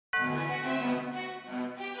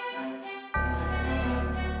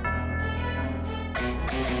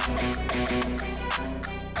Hey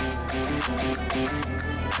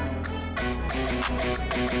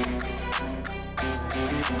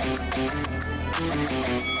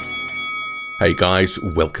guys,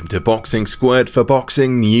 welcome to Boxing Squared for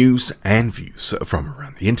boxing news and views from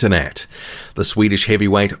around the internet. The Swedish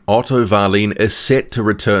heavyweight Otto Wallin is set to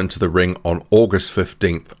return to the ring on August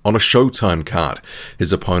 15th on a Showtime card.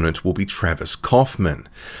 His opponent will be Travis Kauffman.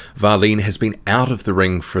 Wallin has been out of the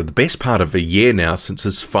ring for the best part of a year now since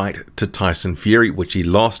his fight to Tyson Fury, which he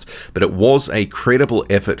lost, but it was a credible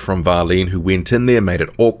effort from Wallin, who went in there, made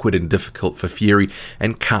it awkward and difficult for Fury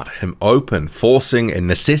and cut him open, forcing and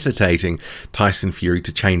necessitating Tyson Fury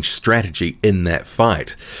to change strategy in that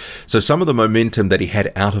fight. So some of the momentum that he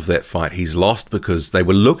had out of that fight he's lost, because they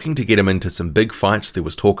were looking to get him into some big fights. There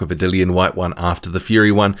was talk of a Dillian Whyte one after the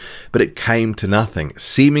Fury one, but it came to nothing.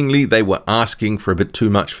 Seemingly they were asking for a bit too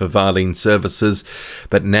much for Wallin's services,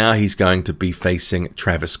 but now he's going to be facing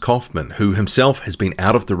Travis Kauffman, who himself has been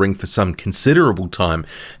out of the ring for some considerable time,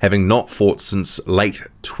 having not fought since late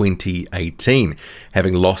 2018,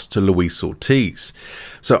 having lost to Luis Ortiz.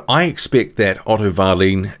 So I expect that Otto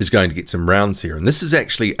Wallin is going to get some rounds here, and this is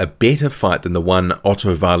actually a better fight than the one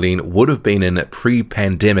Otto Wallin would have been in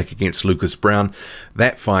pre-pandemic against Lucas Browne.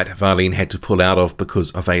 That fight Wallin had to pull out of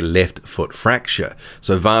because of a left foot fracture.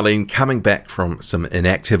 So Wallin coming back from some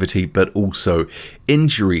inactivity but also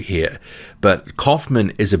injury here. But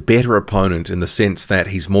Kauffman is a better opponent in the sense that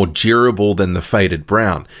he's more durable than the faded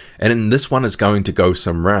Browne, and in this one is going to go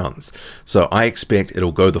some rounds. So I expect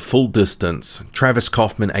it'll go the full distance. Travis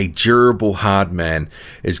Kauffman, a durable hard man,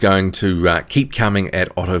 is going to keep coming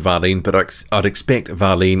at Otto Wallin, but I'd expect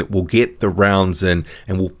Wallin will get the rounds in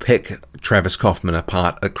and will pick Travis Kauffman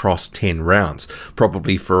apart across 10 rounds,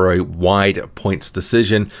 probably for a wide points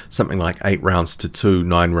decision, something like 8 rounds to 2,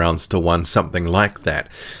 9 rounds to 1, something like that.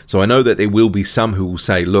 So I know that there will be some who will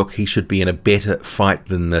say, look, he should be in a better fight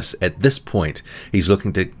than this at this point. He's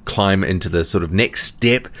looking to climb into the sort of next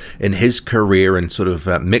step in his career and sort of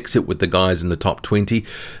mix it with the guys in the top 20,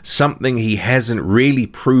 something he hasn't really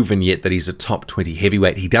proven yet, that he's a top 20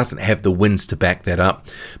 heavyweight. He doesn't have the wins to back that up,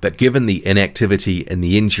 but given the inactivity and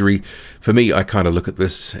the injury, for me, I kind of look at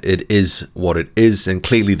this, it is what it is, and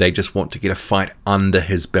clearly they just want to get a fight under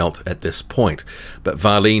his belt at this point. But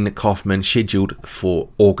Wallin Kauffman scheduled for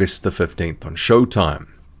August the 15th on Showtime.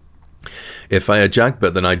 Efe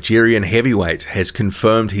Ajagba, the Nigerian heavyweight, has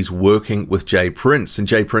confirmed he's working with Jay Prince, and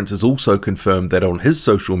Jay Prince has also confirmed that on his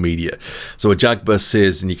social media. So Ajagba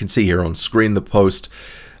says, and you can see here on screen the post,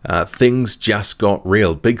 things just got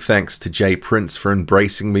real. Big thanks to Jay Prince for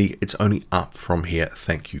embracing me. It's only up from here.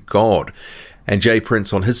 Thank you, God. And Jay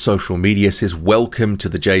Prince on his social media says, welcome to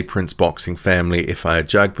the Jay Prince boxing family, Efe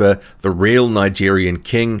Ajagba, the real Nigerian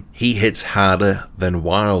king. He hits harder than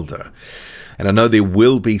Wilder. And I know there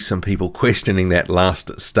will be some people questioning that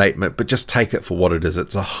last statement, but just take it for what it is.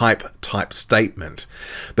 It's a hype-type statement.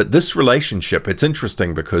 But this relationship, it's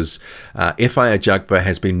interesting because Efe Ajagba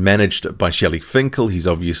has been managed by Shelly Finkel. He's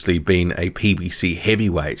obviously been a PBC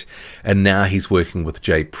heavyweight, and now he's working with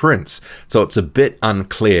Jay Prince. So it's a bit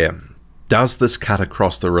unclear. Does this cut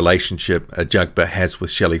across the relationship Ajagba has with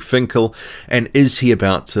Shelly Finkel, and is he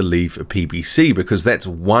about to leave a PBC? Because that's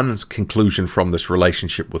one conclusion from this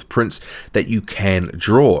relationship with Prince that you can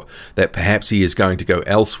draw, that perhaps he is going to go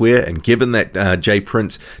elsewhere. And given that Jay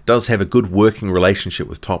Prince does have a good working relationship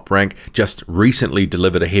with Top Rank, just recently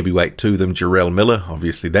delivered a heavyweight to them, Jarrell Miller,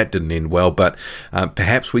 obviously that didn't end well, but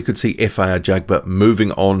perhaps we could see Efe Ajagba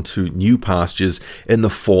moving on to new pastures in the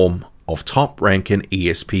form of Top Rank and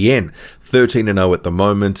ESPN. 13-0 at the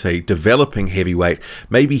moment, a developing heavyweight.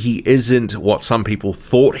 Maybe he isn't what some people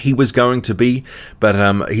thought he was going to be,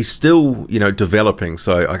 but he's still, developing,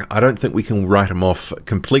 so I don't think we can write him off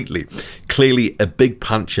completely. Clearly a big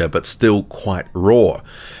puncher, but still quite raw.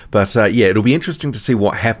 But yeah, it'll be interesting to see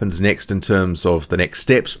what happens next in terms of the next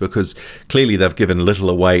steps, because clearly they've given little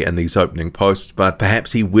away in these opening posts, but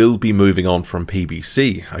perhaps he will be moving on from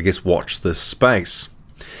PBC. I guess watch this space.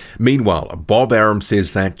 Meanwhile, Bob Arum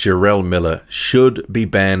says that Jarrell Miller should be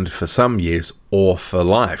banned for some years or for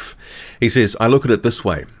life. He says, I look at it this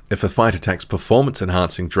way. If a fighter takes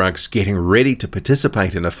performance-enhancing drugs getting ready to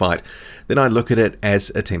participate in a fight, then I look at it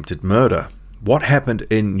as attempted murder. What happened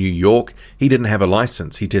in New York? He didn't have a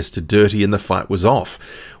license. He tested dirty and the fight was off.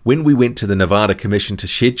 When we went to the Nevada Commission to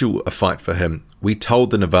schedule a fight for him, we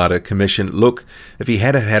told the Nevada Commission, look, if he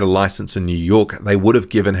had had a license in New York, they would have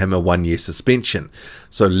given him a 1-year suspension.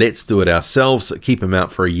 So let's do it ourselves, keep him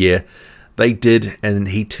out for a year. They did, and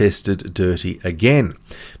he tested dirty again.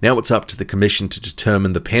 Now it's up to the commission to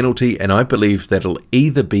determine the penalty, and I believe that it'll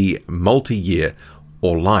either be multi-year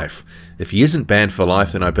or life. If he isn't banned for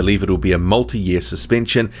life, then I believe it'll be a multi-year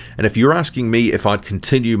suspension, and if you're asking me if I'd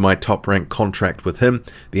continue my top-rank contract with him,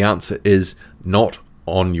 the answer is not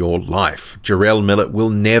on your life. Jarrell Miller will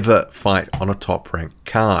never fight on a top-rank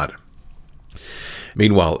card.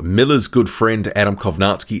 Meanwhile, Miller's good friend Adam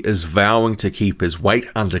Kownacki is vowing to keep his weight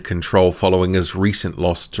under control following his recent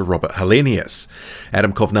loss to Robert Helenius.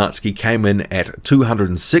 Adam Kownacki came in at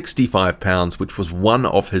 265 pounds, which was one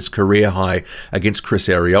of his career high against Chris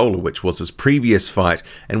Arreola, which was his previous fight,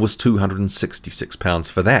 and was 266 pounds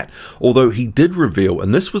for that. Although he did reveal,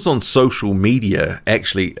 and this was on social media,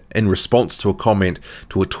 actually in response to a comment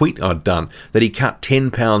to a tweet I'd done, that he cut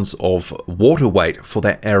 10 pounds of water weight for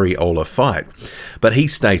that Arreola fight. But he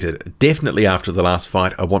stated, definitely after the last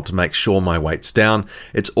fight, I want to make sure my weight's down.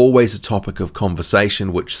 It's always a topic of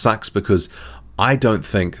conversation, which sucks because I don't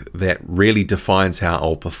think that really defines how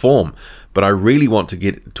I'll perform. But I really want to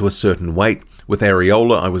get to a certain weight. With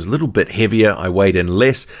Arreola, I was a little bit heavier, I weighed in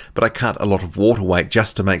less, but I cut a lot of water weight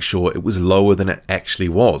just to make sure it was lower than it actually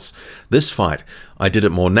was. This fight, I did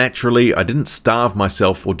it more naturally. I didn't starve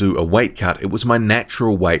myself or do a weight cut. It was my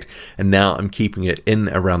natural weight, and now I'm keeping it in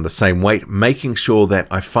around the same weight, making sure that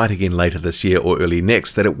I fight again later this year or early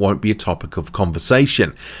next, that it won't be a topic of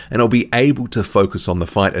conversation, and I'll be able to focus on the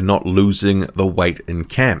fight and not losing the weight in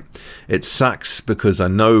camp. It sucks because I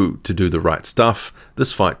know to do the right stuff.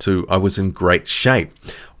 This fight too, I was in great shape.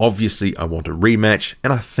 Obviously, I want a rematch,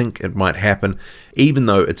 and I think it might happen. Even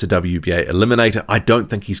though it's a WBA eliminator, I don't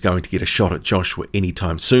think he's going to get a shot at Joshua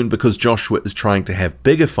anytime soon because Joshua is trying to have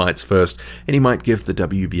bigger fights first, and he might give the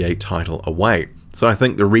WBA title away. So I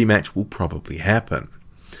think the rematch will probably happen.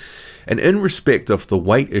 And in respect of the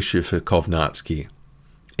weight issue for Kownacki,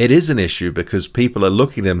 it is an issue because people are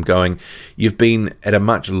looking at him going, you've been at a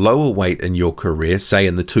much lower weight in your career, say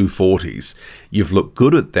in the 240s. You've looked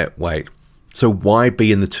good at that weight. So why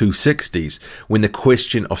be in the 260s when the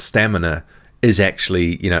question of stamina is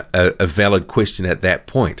actually, a valid question at that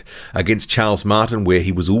point? Against Charles Martin, where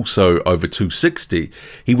he was also over 260,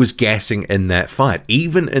 he was gassing in that fight.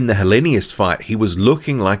 Even in the Helenius fight, he was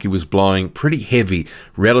looking like he was blowing pretty heavy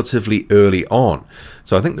relatively early on.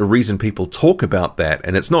 So I think the reason people talk about that,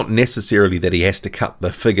 and it's not necessarily that he has to cut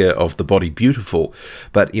the figure of the body beautiful,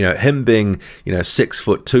 but him being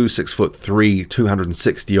 6'2", 6'3",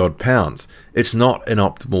 260 odd pounds, it's not an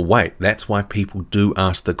optimal weight. That's why people do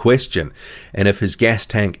ask the question. And if his gas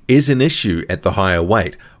tank is an issue at the higher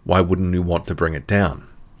weight, why wouldn't you want to bring it down?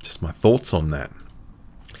 Just my thoughts on that.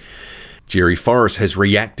 Forrest has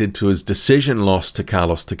reacted to his decision loss to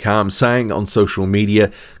Carlos Takam, saying on social media,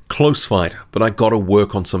 "Close fight, but I gotta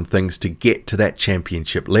work on some things to get to that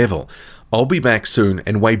championship level. I'll be back soon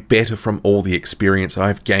and way better from all the experience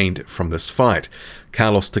I've gained from this fight.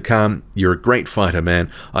 Carlos Takam, you're a great fighter, man.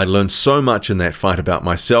 I learned so much in that fight about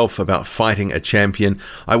myself, about fighting a champion.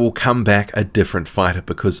 I will come back a different fighter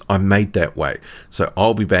because I'm made that way. So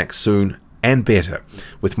I'll be back soon and better,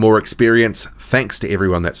 with more experience, thanks to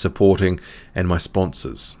everyone that's supporting and my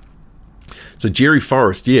sponsors." So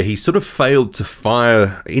Forrest, he sort of failed to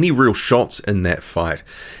fire any real shots in that fight.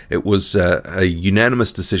 It was a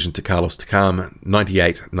unanimous decision to Carlos Takam,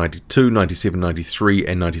 98-92, 97-93,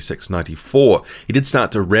 and 96-94. He did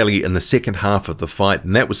start to rally in the second half of the fight,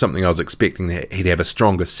 and that was something I was expecting that he'd have a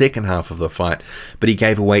stronger second half of the fight, but he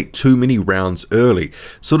gave away too many rounds early.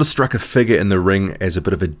 Sort of struck a figure in the ring as a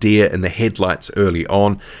bit of a deer in the headlights early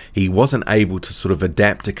on. He wasn't able to sort of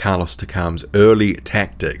adapt to Carlos Takam's early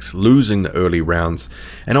tactics, losing the early rounds,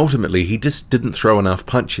 and ultimately he just didn't throw enough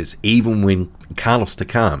punches, even when Carlos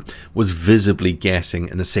Takam was visibly gassing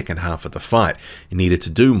in the second half of the fight. He needed to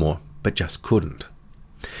do more, but just couldn't.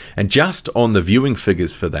 And just on the viewing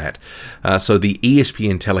figures for that, so the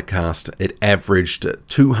ESPN telecast, it averaged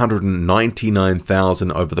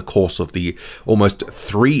 299,000 over the course of the almost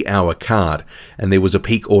 3-hour card, and there was a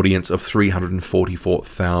peak audience of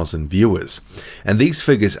 344,000 viewers. And these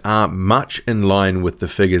figures are much in line with the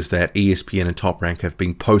figures that ESPN and Top Rank have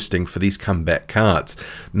been posting for these comeback cards.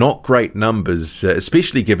 Not great numbers,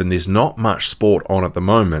 especially given there's not much sport on at the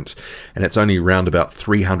moment, and it's only around about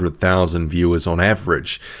 300,000 viewers on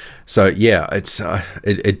average. So yeah,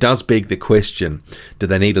 it does beg the question, do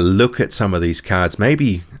they need to look at some of these cards,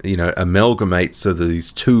 maybe amalgamate so that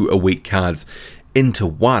these 2-a-week cards into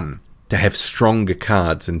one to have stronger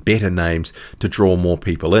cards and better names to draw more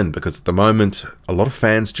people in, because at the moment a lot of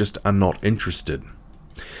fans just are not interested.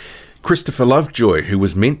 Christopher Lovejoy, who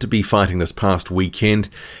was meant to be fighting this past weekend,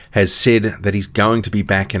 has said that he's going to be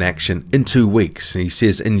back in action in 2 weeks. He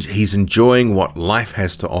says he's enjoying what life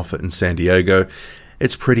has to offer in San Diego,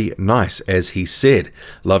 it's pretty nice, as he said.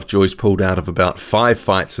 Lovejoy's pulled out of about 5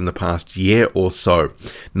 fights in the past year or so.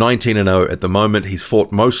 19-0 at the moment. He's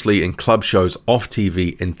fought mostly in club shows off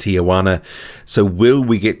TV in Tijuana. So will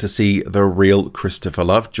we get to see the real Christopher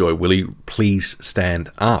Lovejoy? Will he please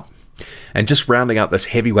stand up? And just rounding out this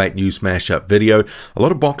heavyweight news mashup video, a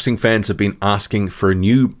lot of boxing fans have been asking for a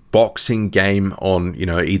new boxing game on,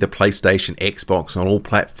 either PlayStation, Xbox, on all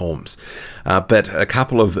platforms. But a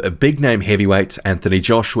couple of big name heavyweights, Anthony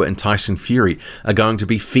Joshua and Tyson Fury, are going to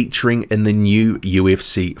be featuring in the new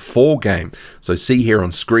UFC 4 game. So see here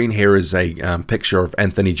on screen, here is a picture of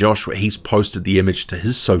Anthony Joshua. He's posted the image to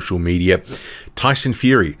his social media. Tyson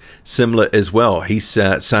Fury, similar as well. He's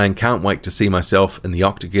saying, can't wait to see myself in the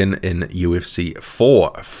octagon in UFC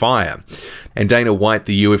 4 Fire. And Dana White,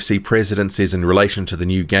 the UFC president, says in relation to the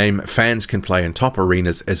new game, fans can play in top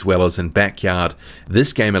arenas as well as in backyard.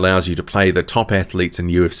 This game allows you to play the top athletes in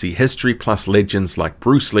UFC history, plus legends like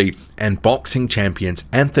Bruce Lee and boxing champions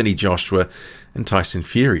Anthony Joshua and Tyson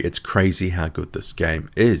Fury. It's crazy how good this game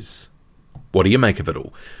is. What do you make of it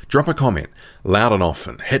all? Drop a comment, loud and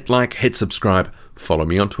often. Hit like, hit subscribe. Follow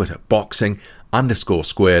me on Twitter,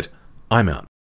 boxing_squared. I'm out.